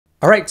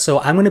All right, so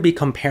I'm going to be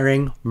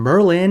comparing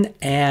Merlin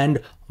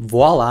and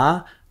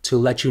Voila to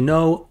let you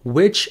know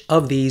which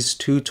of these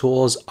two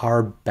tools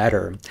are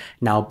better.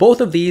 Now, both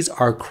of these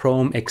are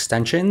Chrome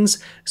extensions,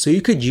 so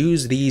you could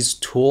use these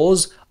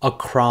tools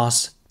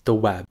across the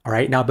web. All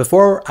right, now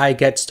before I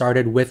get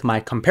started with my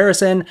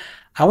comparison,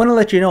 I want to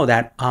let you know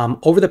that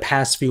over the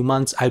past few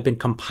months, I've been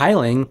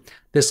compiling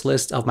this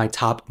list of my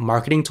top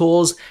marketing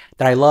tools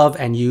that I love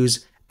and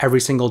use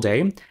every single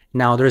day.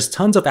 Now, there's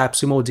tons of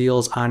AppSumo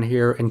deals on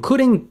here,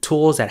 including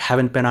tools that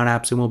haven't been on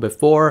AppSumo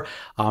before.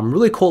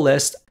 Really cool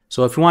list.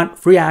 So if you want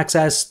free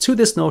access to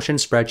this Notion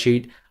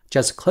spreadsheet,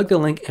 just click the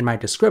link in my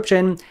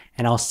description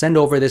and I'll send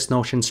over this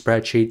Notion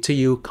spreadsheet to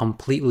you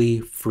completely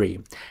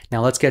free.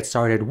 Now let's get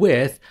started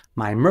with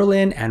my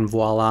Merlin and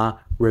Voila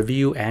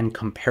review and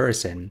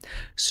comparison.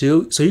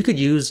 So you could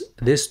use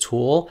this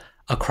tool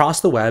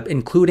across the web,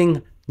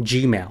 including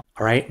Gmail.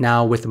 All right,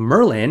 now with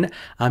Merlin,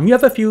 you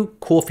have a few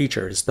cool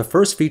features. The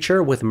first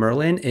feature with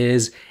Merlin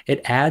is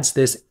it adds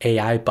this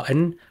AI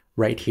button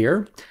right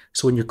here.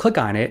 So when you click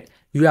on it,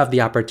 you have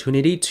the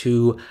opportunity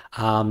to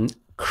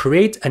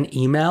create an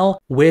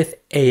email with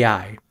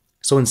AI.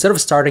 So instead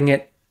of starting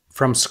it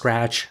from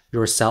scratch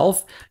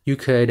yourself, you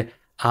could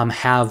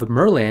have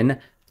Merlin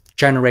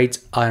generate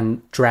a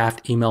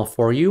draft email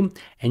for you,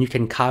 and you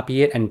can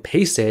copy it and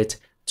paste it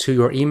to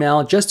your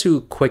email just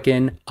to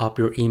quicken up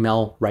your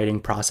email writing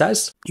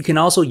process. You can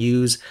also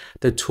use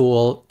the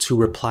tool to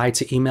reply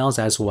to emails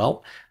as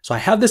well. So I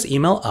have this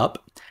email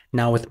up.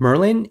 Now with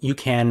Merlin, you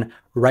can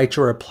write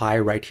your reply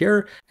right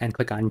here and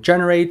click on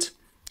generate,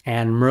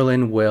 and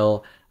Merlin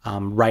will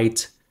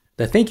write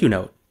the thank you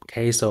note.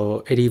 Okay,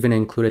 so it even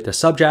included the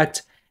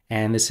subject,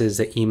 and this is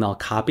the email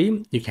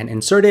copy. You can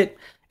insert it,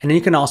 and then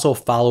you can also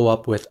follow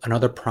up with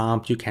another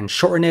prompt. You can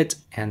shorten it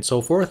and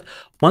so forth.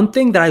 One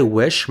thing that I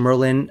wish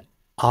Merlin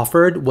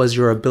offered was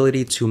your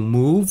ability to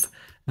move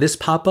this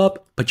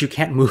pop-up, but you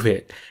can't move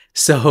it.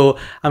 So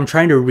I'm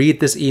trying to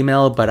read this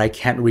email, but I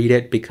can't read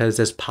it because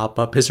this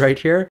pop-up is right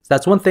here. So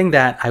that's one thing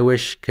that I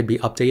wish could be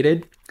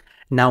updated.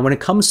 Now, when it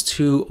comes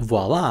to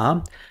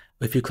Voila,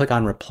 if you click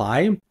on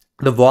reply,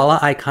 the Voila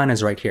icon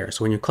is right here.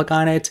 So when you click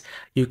on it,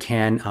 you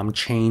can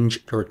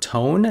change your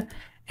tone,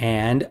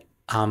 and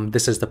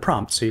this is the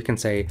prompt. So you can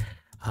say,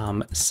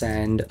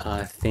 send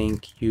a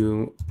thank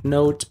you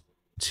note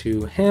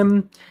to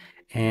him,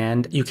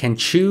 and you can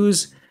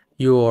choose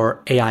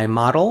your AI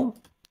model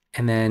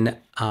and then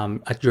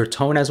your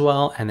tone as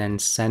well, and then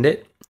send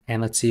it. And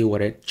let's see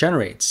what it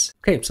generates.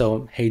 Okay,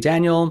 so hey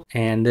Daniel,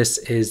 and this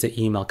is the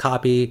email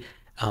copy.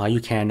 You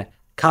can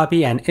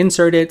copy and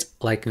insert it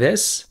like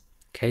this.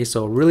 Okay,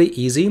 so really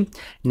easy.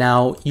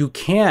 Now you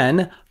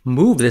can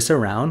move this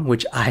around,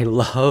 which I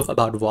love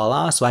about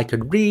Voila, so I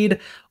could read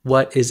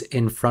what is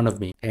in front of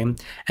me. Okay,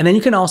 and then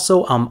you can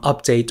also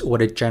update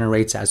what it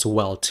generates as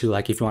well too.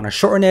 Like if you want to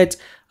shorten it,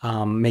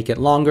 make it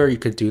longer, you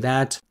could do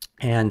that.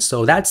 And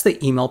so that's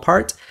the email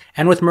part.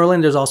 And with Merlin,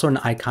 there's also an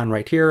icon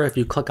right here. If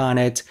you click on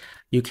it,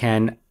 you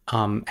can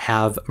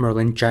have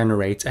Merlin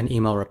generate an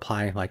email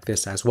reply like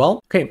this as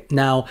well. Okay,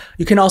 now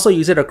you can also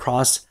use it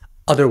across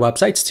other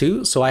websites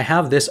too. So I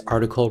have this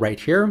article right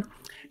here.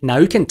 Now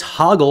you can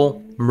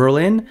toggle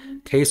Merlin.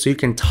 Okay, so you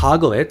can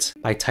toggle it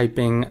by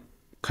typing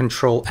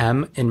Control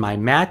M in my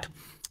Mac.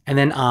 And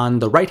then on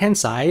the right-hand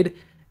side,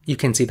 you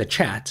can see the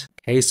chat.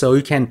 Okay, so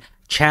you can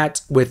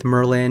chat with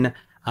Merlin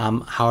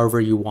however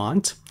you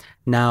want.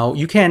 Now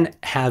you can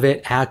have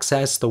it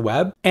access the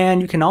web,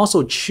 and you can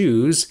also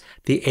choose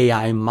the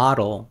AI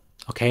model.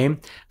 Okay,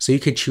 so you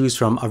could choose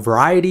from a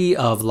variety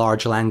of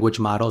large language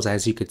models,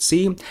 as you could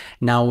see.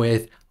 Now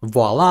with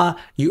Voila,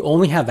 you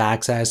only have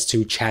access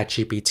to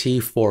ChatGPT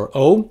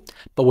 4.0,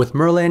 but with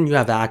Merlin, you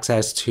have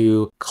access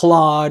to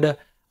Claude,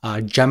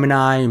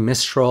 Gemini,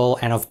 Mistral,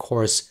 and of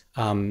course,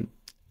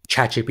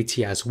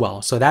 ChatGPT as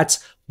well. So that's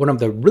one of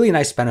the really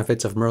nice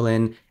benefits of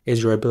Merlin,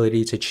 is your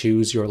ability to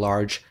choose your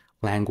large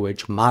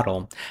language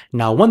model.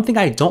 Now, one thing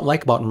I don't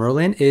like about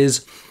Merlin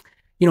is,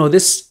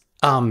 this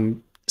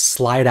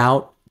slide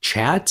out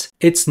chat.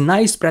 It's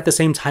nice, but at the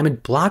same time,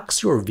 it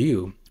blocks your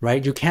view,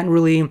 right? You can't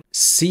really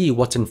see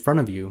what's in front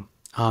of you.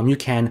 You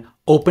can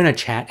open a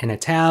chat in a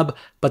tab,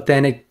 but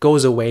then it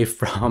goes away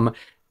from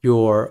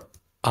your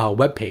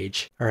web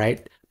page, all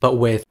right? But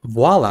with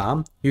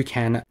Voila, you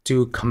can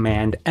do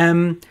Command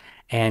M,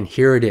 and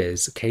here it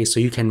is. Okay,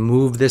 so you can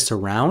move this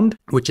around,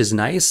 which is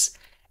nice,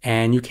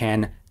 and you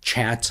can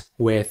chat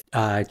with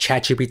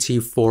ChatGPT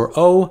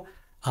 4.0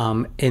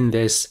 in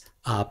this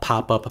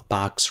pop-up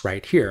box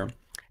right here.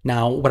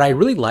 Now, what I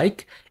really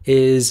like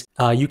is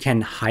you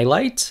can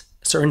highlight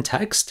certain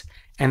text,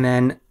 and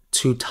then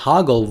to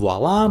toggle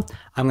Voila,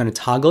 I'm going to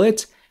toggle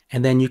it,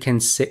 and then you can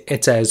say,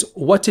 it says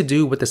what to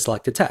do with the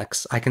selected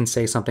text. I can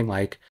say something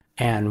like,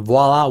 and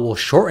Voila will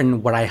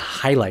shorten what I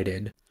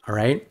highlighted. All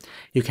right,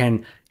 you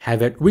can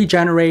have it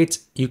regenerate,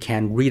 you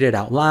can read it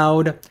out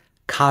loud,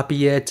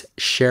 copy it,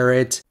 share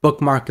it,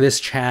 bookmark this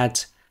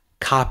chat,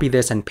 copy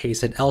this and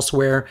paste it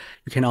elsewhere.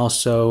 You can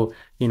also,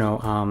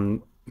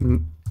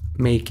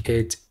 make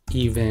it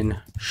even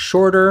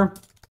shorter,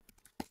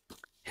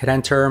 hit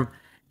enter,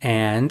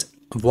 and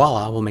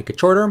Voila will make it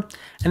shorter.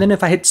 And then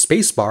if I hit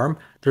spacebar,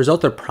 there's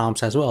other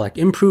prompts as well, like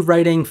improve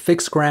writing,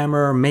 fix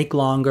grammar, make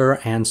longer,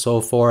 and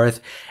so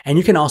forth. And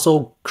you can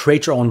also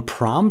create your own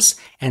prompts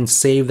and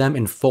save them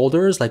in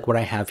folders like what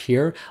I have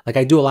here. Like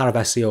I do a lot of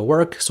SEO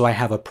work, so I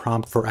have a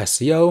prompt for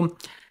SEO,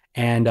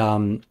 and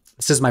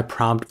this is my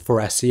prompt for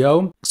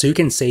SEO. So you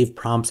can save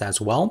prompts as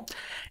well.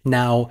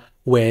 Now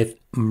with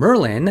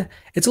Merlin,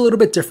 it's a little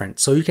bit different.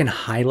 So you can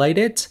highlight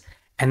it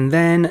and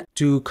then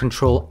do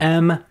Control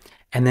M,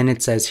 and then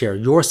it says here,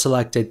 your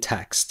selected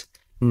text.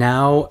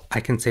 Now I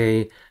can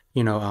say,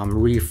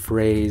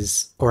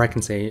 rephrase, or I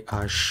can say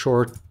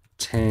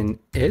shorten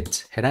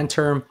it, hit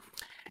enter,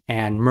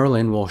 and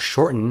Merlin will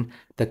shorten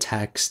the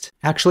text.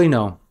 Actually,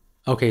 no.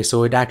 Okay,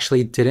 so it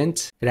actually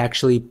didn't. It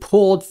actually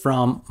pulled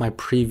from my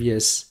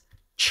previous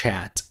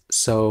chat.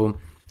 So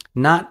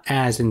not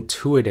as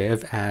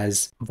intuitive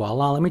as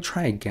Voila. Let me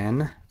try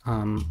again.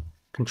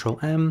 Control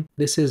M.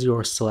 This is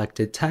your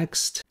selected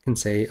text. You can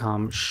say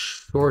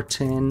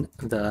shorten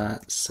the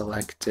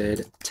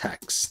selected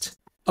text.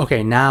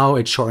 Okay, now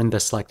it shortened the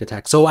selected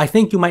text. So I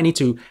think you might need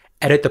to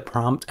edit the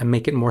prompt and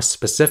make it more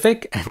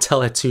specific and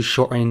tell it to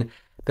shorten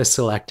the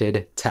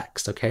selected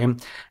text, okay?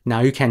 Now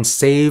you can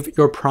save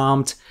your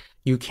prompt.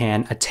 You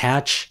can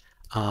attach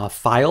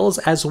files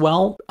as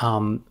well,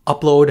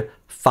 upload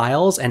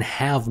files and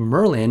have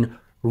Merlin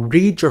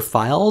read your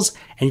files,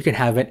 and you can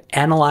have it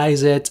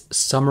analyze it,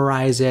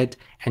 summarize it,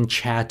 and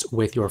chat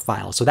with your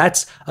files. So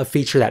that's a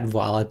feature that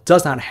Voila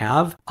does not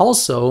have.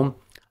 Also,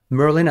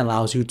 Merlin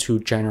allows you to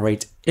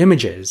generate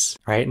images,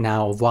 right?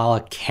 Now, Voila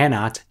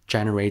cannot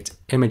generate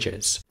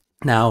images.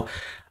 Now,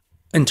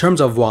 in terms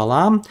of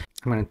Voila, I'm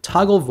going to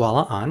toggle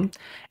Voila on,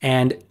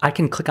 and I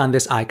can click on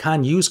this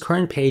icon, use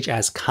current page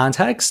as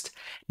context.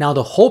 Now,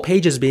 the whole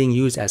page is being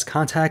used as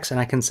context, and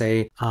I can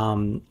say,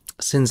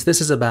 since this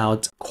is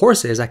about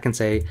courses, I can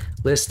say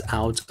list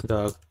out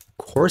the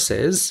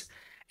courses,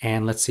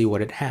 and let's see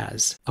what it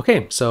has.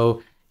 Okay,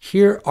 so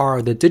here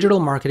are the digital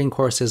marketing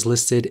courses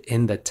listed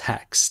in the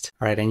text.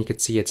 All right, and you can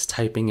see it's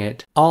typing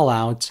it all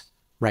out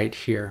right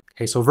here.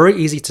 Okay, so very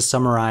easy to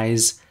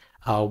summarize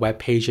web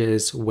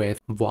pages with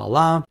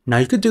Voila. Now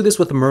you could do this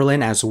with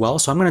Merlin as well.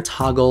 So I'm going to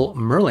toggle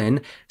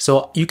Merlin.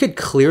 So you could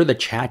clear the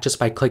chat just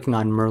by clicking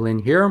on Merlin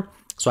here.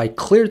 So I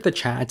cleared the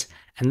chat,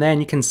 and then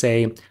you can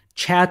say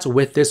chat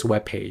with this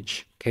web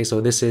page. Okay, so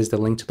this is the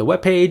link to the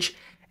web page,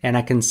 and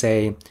I can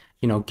say,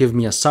 give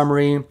me a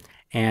summary,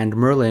 and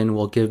Merlin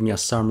will give me a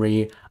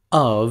summary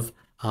of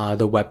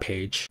the web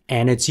page.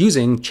 And it's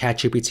using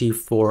ChatGPT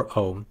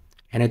 4o.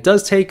 And it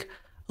does take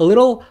a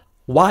little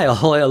while,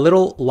 a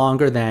little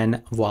longer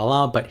than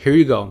Voila, but here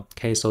you go.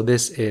 Okay, so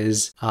this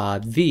is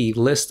the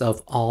list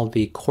of all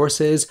the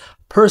courses.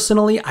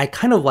 Personally, I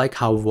kind of like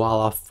how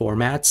Voila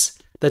formats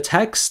the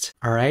text,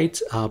 all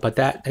right? But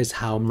that is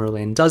how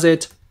Merlin does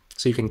it.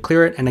 So you can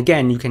clear it. And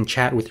again, you can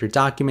chat with your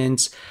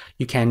documents.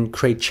 You can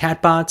create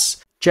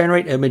chatbots,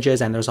 generate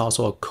images, and there's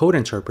also a code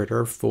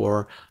interpreter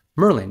for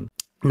Merlin.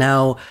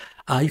 Now,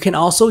 you can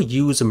also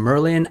use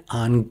Merlin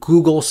on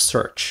Google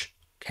search.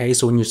 Okay,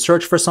 so when you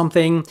search for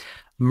something,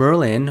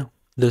 Merlin,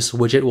 this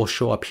widget will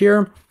show up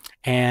here,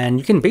 and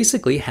you can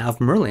basically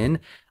have Merlin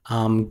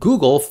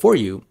Google for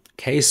you.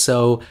 Okay,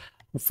 so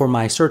for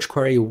my search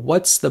query,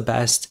 what's the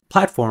best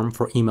platform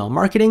for email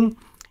marketing?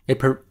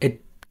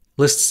 It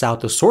lists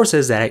out the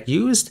sources that it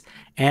used,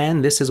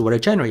 and this is what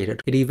it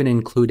generated. It even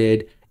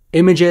included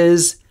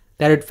images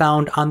that it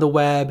found on the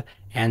web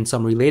and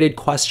some related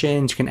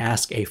questions. You can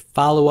ask a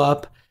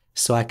follow-up.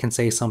 So I can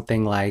say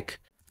something like,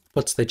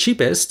 what's the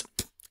cheapest?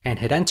 And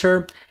hit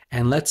enter.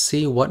 And let's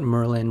see what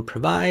Merlin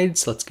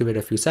provides. Let's give it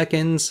a few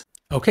seconds.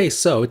 Okay,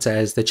 so it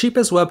says the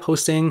cheapest web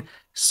hosting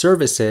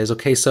services.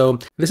 Okay, so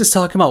this is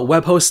talking about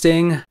web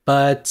hosting,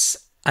 but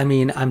I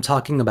mean, I'm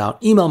talking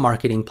about email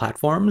marketing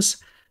platforms.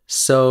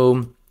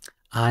 So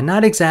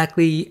not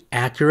exactly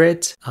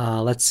accurate.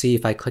 Let's see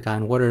if I click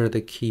on what are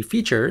the key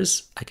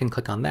features. I can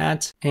click on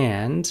that,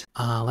 and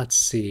let's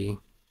see.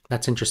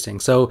 That's interesting.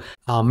 So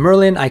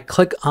Merlin, I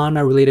click on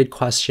a related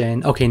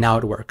question. Okay, now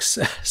it works.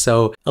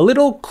 So a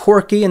little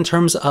quirky in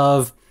terms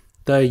of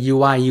the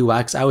UI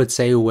UX, I would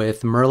say,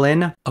 with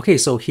Merlin. Okay,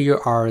 so here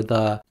are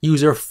the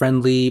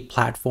user-friendly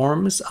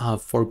platforms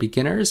for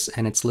beginners,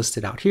 and it's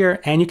listed out here.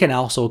 And you can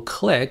also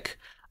click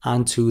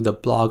onto the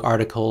blog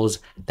articles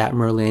that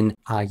Merlin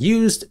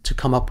used to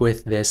come up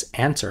with this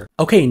answer.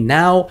 Okay,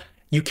 now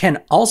you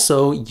can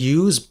also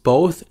use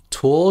both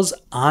tools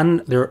on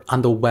the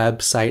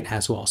website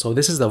as well. So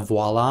this is the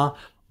Voila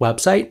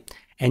website,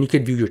 and you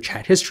could view your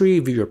chat history,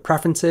 view your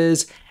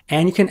preferences,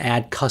 and you can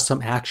add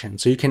custom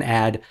actions. So you can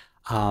add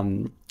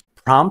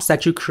prompts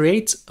that you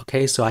create.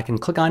 Okay, so I can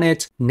click on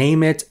it,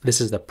 name it. This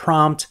is the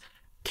prompt,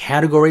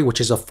 category, which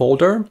is a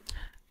folder,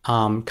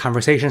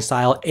 conversation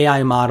style,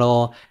 AI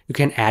model. You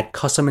can add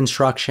custom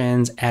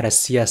instructions, add a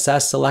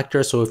CSS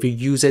selector. So if you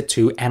use it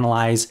to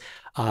analyze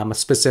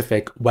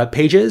specific web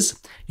pages,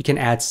 you can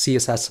add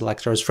CSS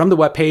selectors from the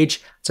web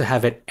page to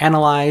have it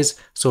analyze.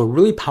 So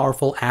really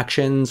powerful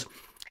actions.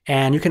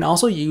 And you can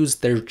also use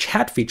their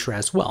chat feature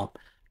as well.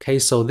 Okay,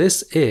 so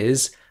this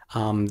is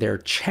their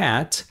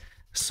chat.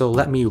 So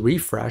let me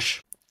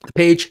refresh the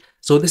page.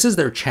 So this is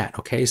their chat,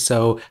 okay?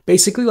 So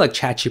basically like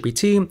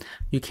ChatGPT,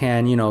 you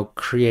can,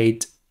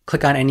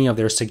 click on any of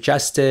their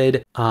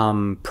suggested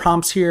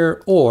prompts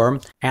here or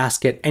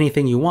ask it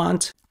anything you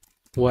want.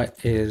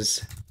 What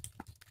is,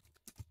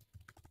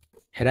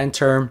 hit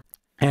enter.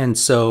 And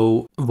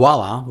so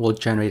Voila will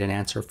generate an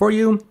answer for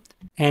you.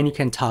 And you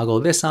can toggle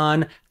this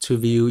on to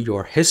view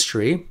your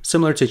history,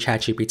 similar to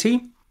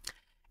ChatGPT.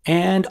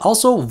 And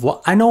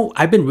also, I know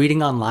I've been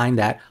reading online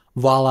that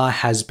Voila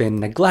has been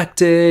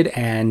neglected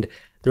and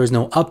there's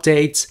no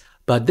updates,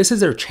 but this is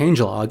their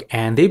changelog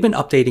and they've been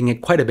updating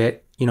it quite a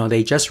bit.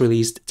 They just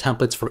released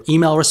templates for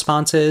email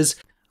responses.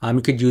 You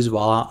could use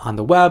Voila on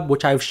the web,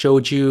 which I've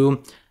showed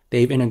you.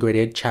 They've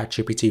integrated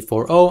ChatGPT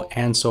 4.0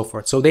 and so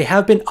forth. So they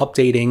have been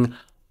updating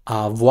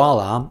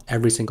Voila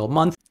every single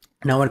month.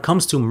 Now, when it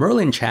comes to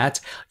Merlin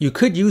chat, you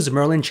could use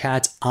Merlin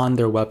chat on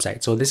their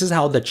website. So this is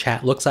how the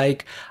chat looks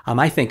like.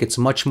 I think it's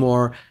much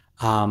more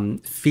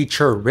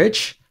feature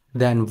rich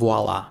than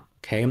Voila,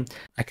 okay?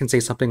 I can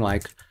say something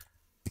like,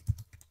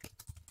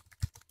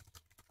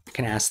 I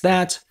can ask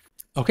that.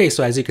 Okay,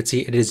 so as you can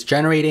see, it is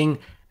generating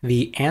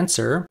the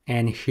answer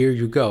and here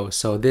you go.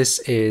 So this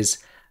is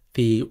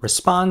the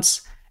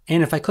response.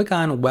 And if I click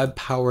on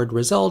web-powered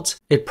results,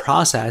 it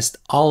processed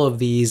all of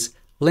these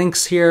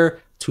links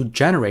here to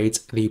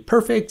generate the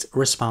perfect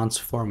response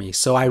for me.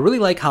 So I really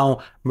like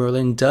how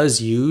Merlin does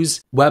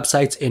use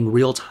websites in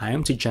real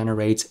time to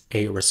generate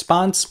a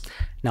response.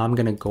 Now I'm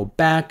gonna go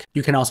back.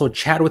 You can also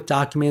chat with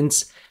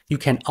documents. You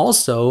can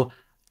also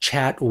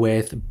chat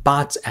with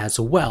bots as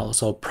well.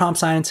 So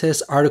prompt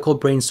scientist, article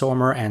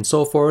brainstormer, and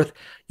so forth.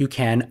 You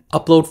can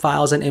upload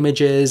files and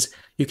images.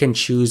 You can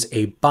choose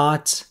a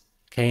bot.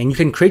 Okay, and you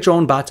can create your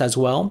own bots as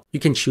well. You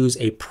can choose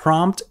a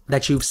prompt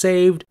that you've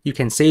saved. You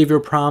can save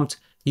your prompt,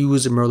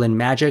 use Merlin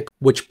Magic,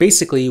 which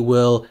basically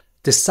will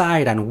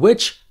decide on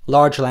which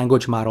large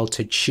language model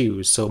to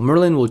choose. So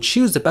Merlin will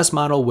choose the best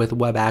model with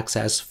web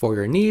access for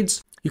your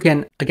needs. You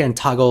can, again,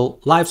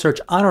 toggle live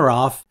search on or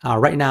off.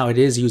 Right now it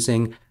is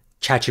using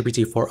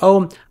ChatGPT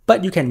 4.0,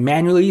 but you can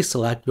manually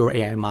select your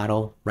AI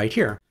model right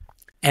here.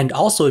 And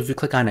also, if you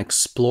click on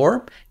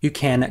Explore, you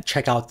can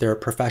check out their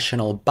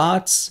professional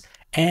bots,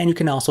 and you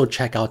can also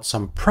check out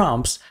some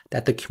prompts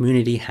that the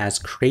community has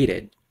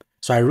created.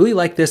 So I really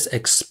like this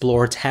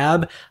Explore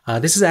tab.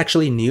 This is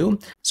actually new.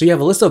 So you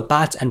have a list of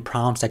bots and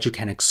prompts that you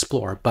can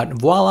explore, but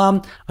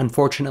Voila,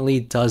 unfortunately,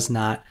 does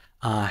not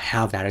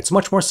have that. It's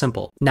much more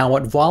simple. Now,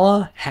 what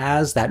Voila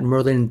has that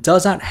Merlin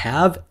does not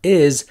have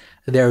is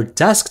their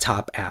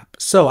desktop app.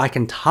 So I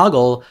can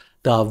toggle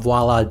the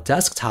Voila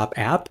desktop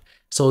app.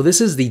 So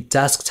this is the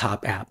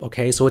desktop app,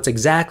 okay? So it's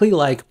exactly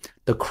like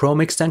the Chrome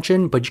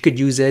extension, but you could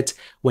use it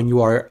when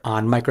you are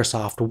on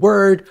Microsoft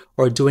Word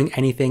or doing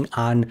anything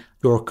on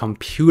your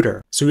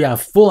computer. So you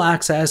have full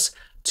access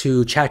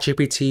to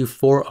ChatGPT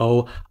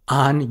 4.0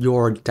 on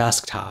your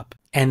desktop.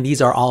 And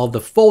these are all of the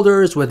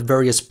folders with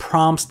various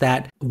prompts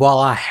that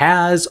Voila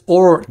has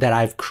or that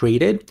I've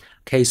created.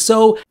 Okay,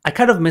 so I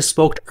kind of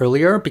misspoke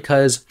earlier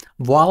because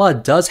Voila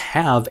does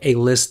have a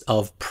list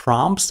of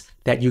prompts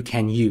that you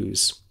can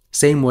use.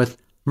 Same with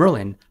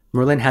Merlin.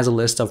 Merlin has a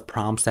list of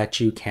prompts that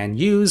you can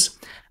use.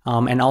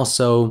 And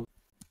also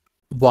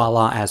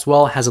Voila as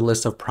well has a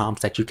list of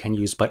prompts that you can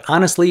use. But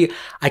honestly,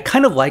 I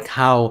kind of like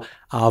how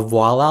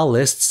Voila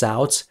lists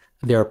out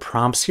their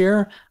prompts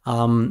here.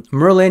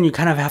 Merlin, you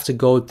kind of have to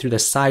go through the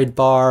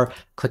sidebar,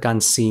 click on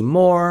see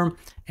more,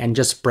 and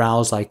just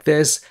browse like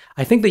this.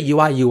 I think the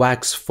UI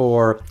UX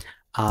for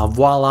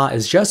Voila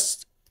is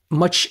just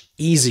much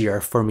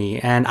easier for me,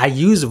 and I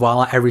use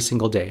Voila every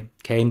single day,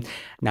 okay?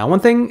 Now, one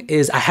thing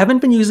is I haven't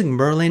been using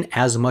Merlin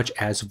as much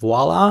as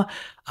Voila.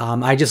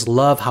 I just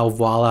love how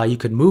Voila, you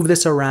could move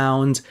this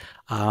around.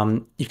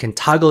 You can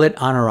toggle it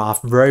on or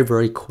off very,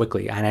 very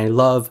quickly, and I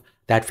love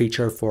that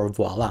feature for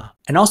Voila.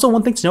 And also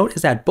one thing to note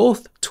is that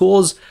both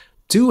tools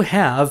do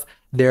have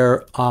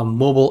their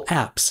mobile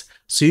apps.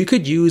 So you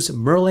could use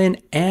Merlin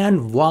and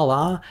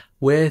Voila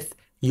with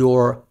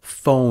your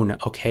phone,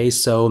 okay?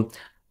 So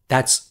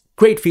that's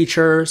great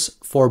features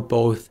for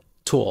both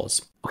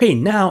tools. Okay,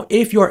 now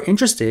if you're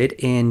interested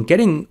in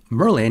getting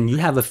Merlin, you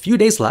have a few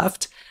days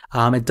left.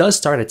 It does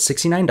start at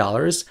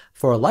 $69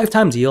 for a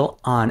lifetime deal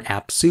on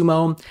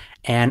AppSumo.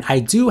 And I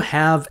do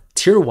have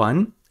tier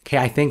 1. Okay,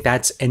 I think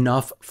that's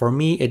enough for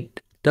me. It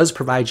does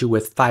provide you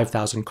with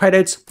 5,000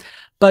 credits.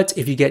 But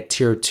if you get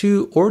tier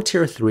 2 or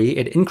tier 3,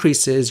 it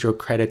increases your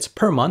credits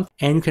per month.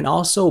 And you can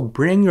also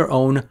bring your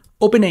own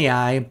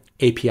OpenAI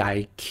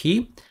API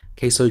key.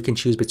 Okay, so you can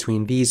choose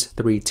between these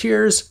 3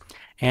 tiers,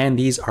 and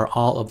these are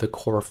all of the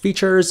core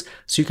features.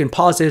 So you can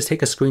pause this,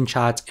 take a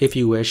screenshot if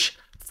you wish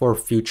for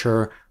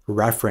future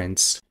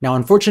reference. Now,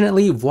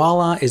 unfortunately,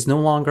 Voila is no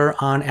longer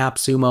on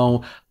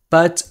AppSumo,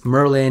 but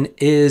Merlin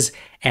is,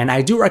 and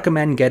I do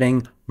recommend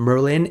getting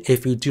Merlin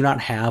if you do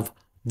not have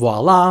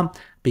Voila,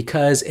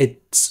 because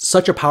it's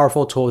such a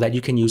powerful tool that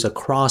you can use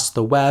across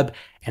the web.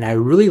 And I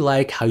really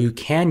like how you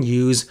can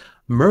use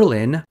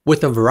Merlin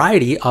with a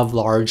variety of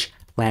large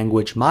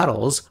language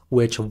models,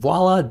 which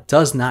Voila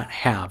does not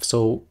have.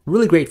 So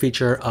really great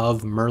feature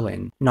of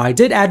Merlin. Now I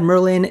did add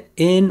Merlin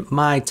in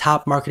my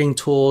top marketing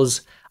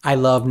tools. I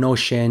love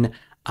Notion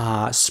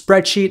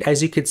spreadsheet,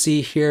 as you can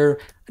see here.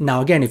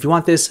 Now again, if you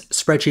want this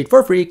spreadsheet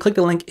for free, click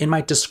the link in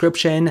my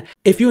description.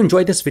 If you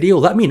enjoyed this video,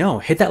 let me know.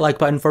 Hit that like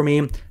button for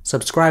me,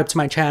 subscribe to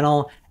my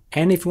channel,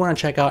 and if you want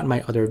to check out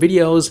my other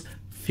videos,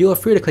 feel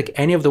free to click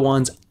any of the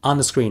ones on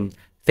the screen.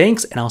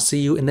 Thanks, and I'll see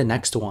you in the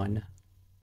next one.